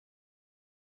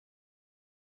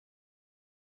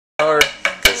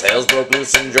Tails broke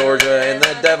loose in Georgia and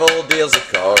the devil deals the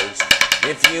cards.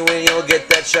 If you win, you'll get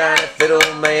that shiny fiddle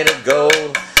made of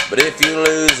gold. But if you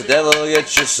lose, the devil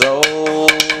gets your soul.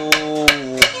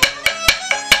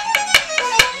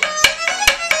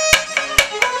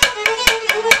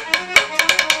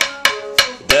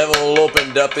 The devil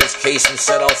opened up his case and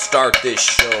said, I'll start this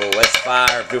show. Let's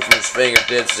fire flew from his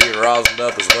fingertips, he rosined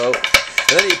up his bow.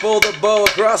 And then he pulled the bow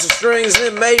across the strings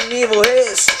and it made an evil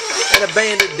hiss. And a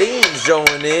band of demons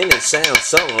joined in. It sounds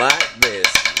something like this.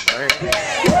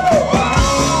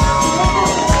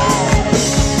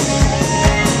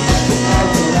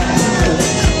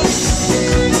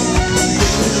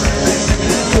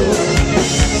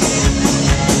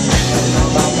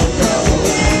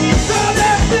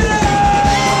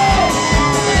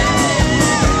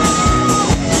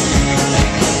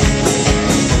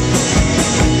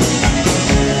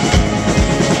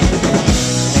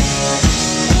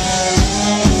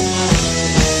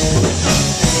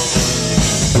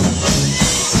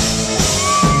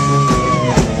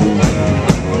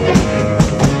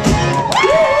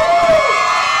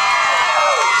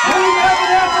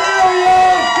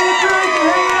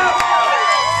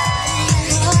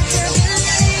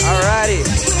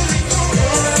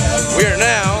 We are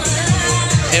now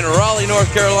in Raleigh,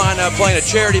 North Carolina, playing a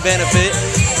charity benefit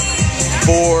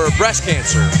for breast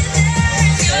cancer.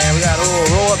 And we got a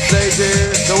little roll-up stage here.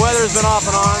 The weather's been off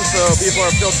and on, so people are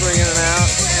filtering in and out.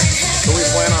 So we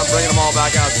plan on bringing them all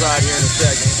back outside here in a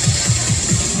second.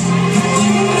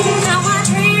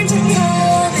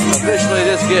 Officially,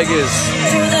 this gig is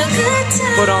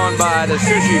put on by the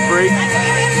Sushi Freak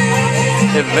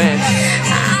event.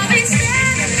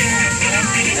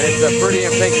 And it's a Pretty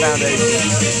in Pink Foundation.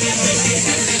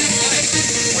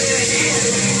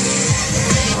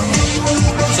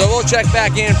 So we'll check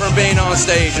back in from being on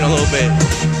stage in a little bit.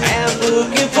 I'm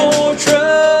looking for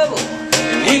trouble,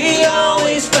 and he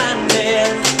always found me.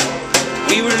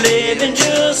 We were living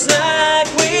just like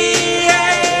we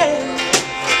had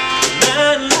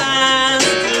 9 lives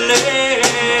to live.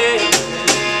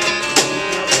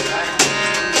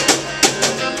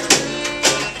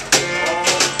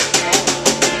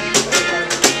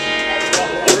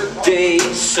 Workday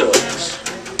sucks,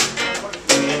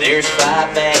 and there's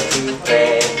 5 back to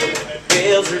back.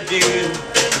 Bills are due.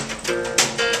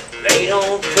 They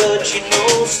don't cut you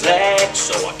no slack,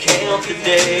 so I count the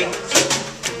days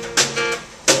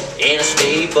and I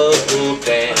stay buckled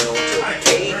down till the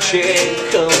paycheck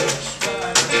comes.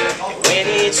 And when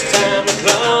it's time to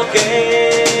clock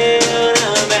out,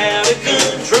 I'm out of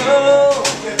control,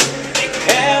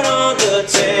 out on the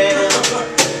town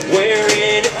where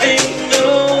anything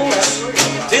goes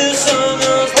till the sun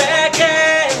goes back out.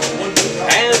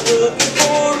 I was looking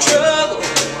for trouble,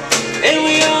 and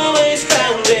we always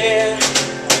found it.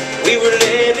 We were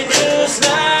living just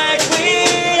like we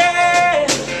had.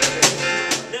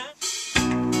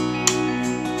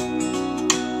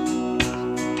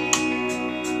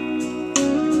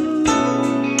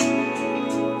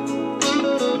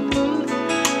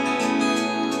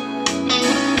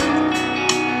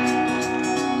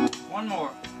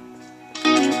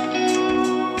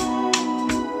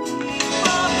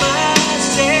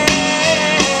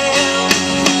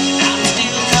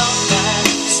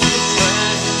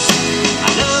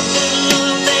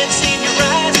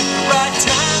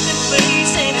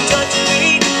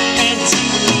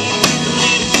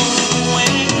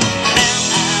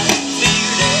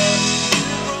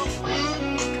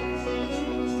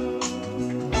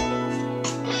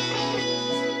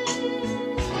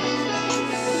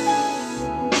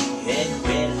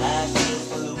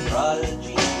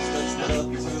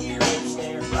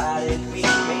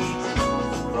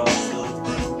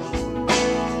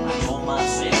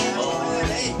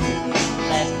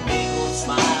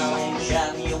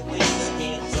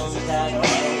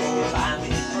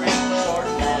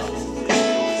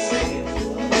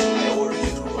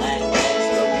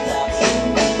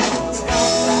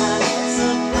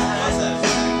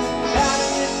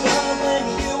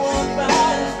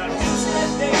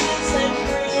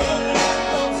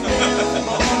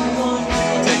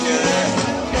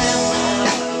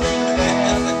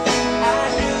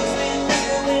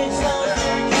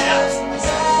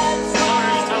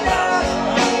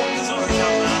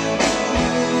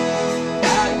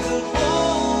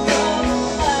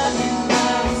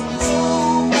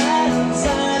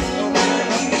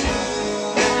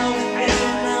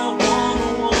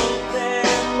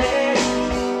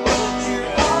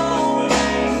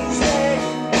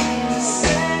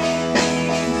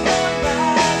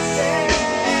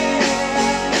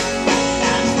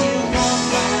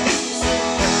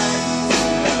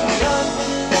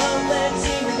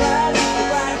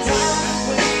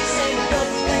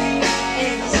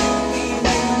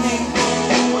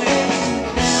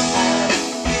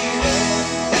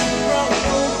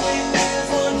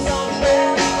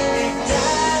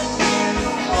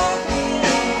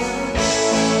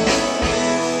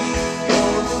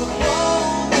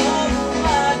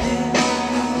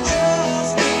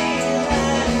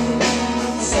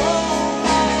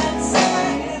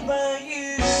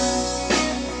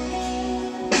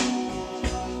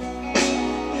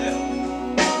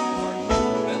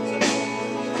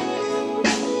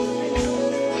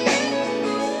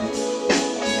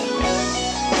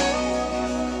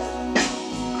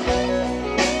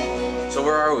 So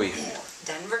where are we?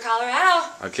 Denver, Colorado.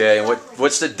 Okay, and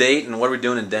what's the date and what are we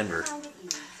doing in Denver?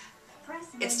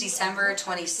 It's December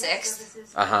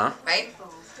 26th. Uh-huh. Right?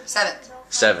 7th.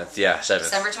 7th, yeah, 7th.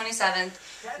 December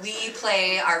 27th. We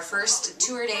play our first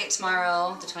tour date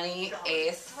tomorrow, the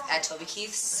 28th, at Toby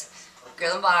Keith's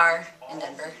Grill and Bar in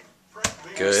Denver.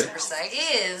 Good. Super psyched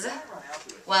is,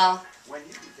 well,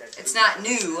 it's not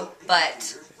new,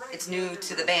 but it's new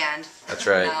to the band. That's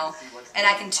right. Now, and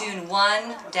I can tune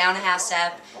one down a half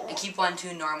step and keep one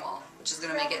tuned normal, which is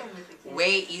going to make it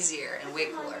way easier and way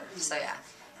cooler. So yeah,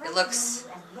 it looks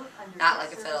not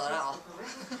like a fiddle at all.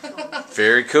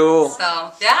 Very cool.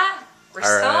 So yeah, we're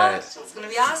stoked. Right. It's going to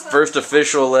be awesome. First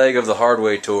official leg of the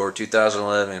Hardway Tour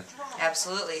 2011.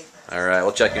 Absolutely. All right,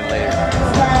 we'll check in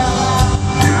later.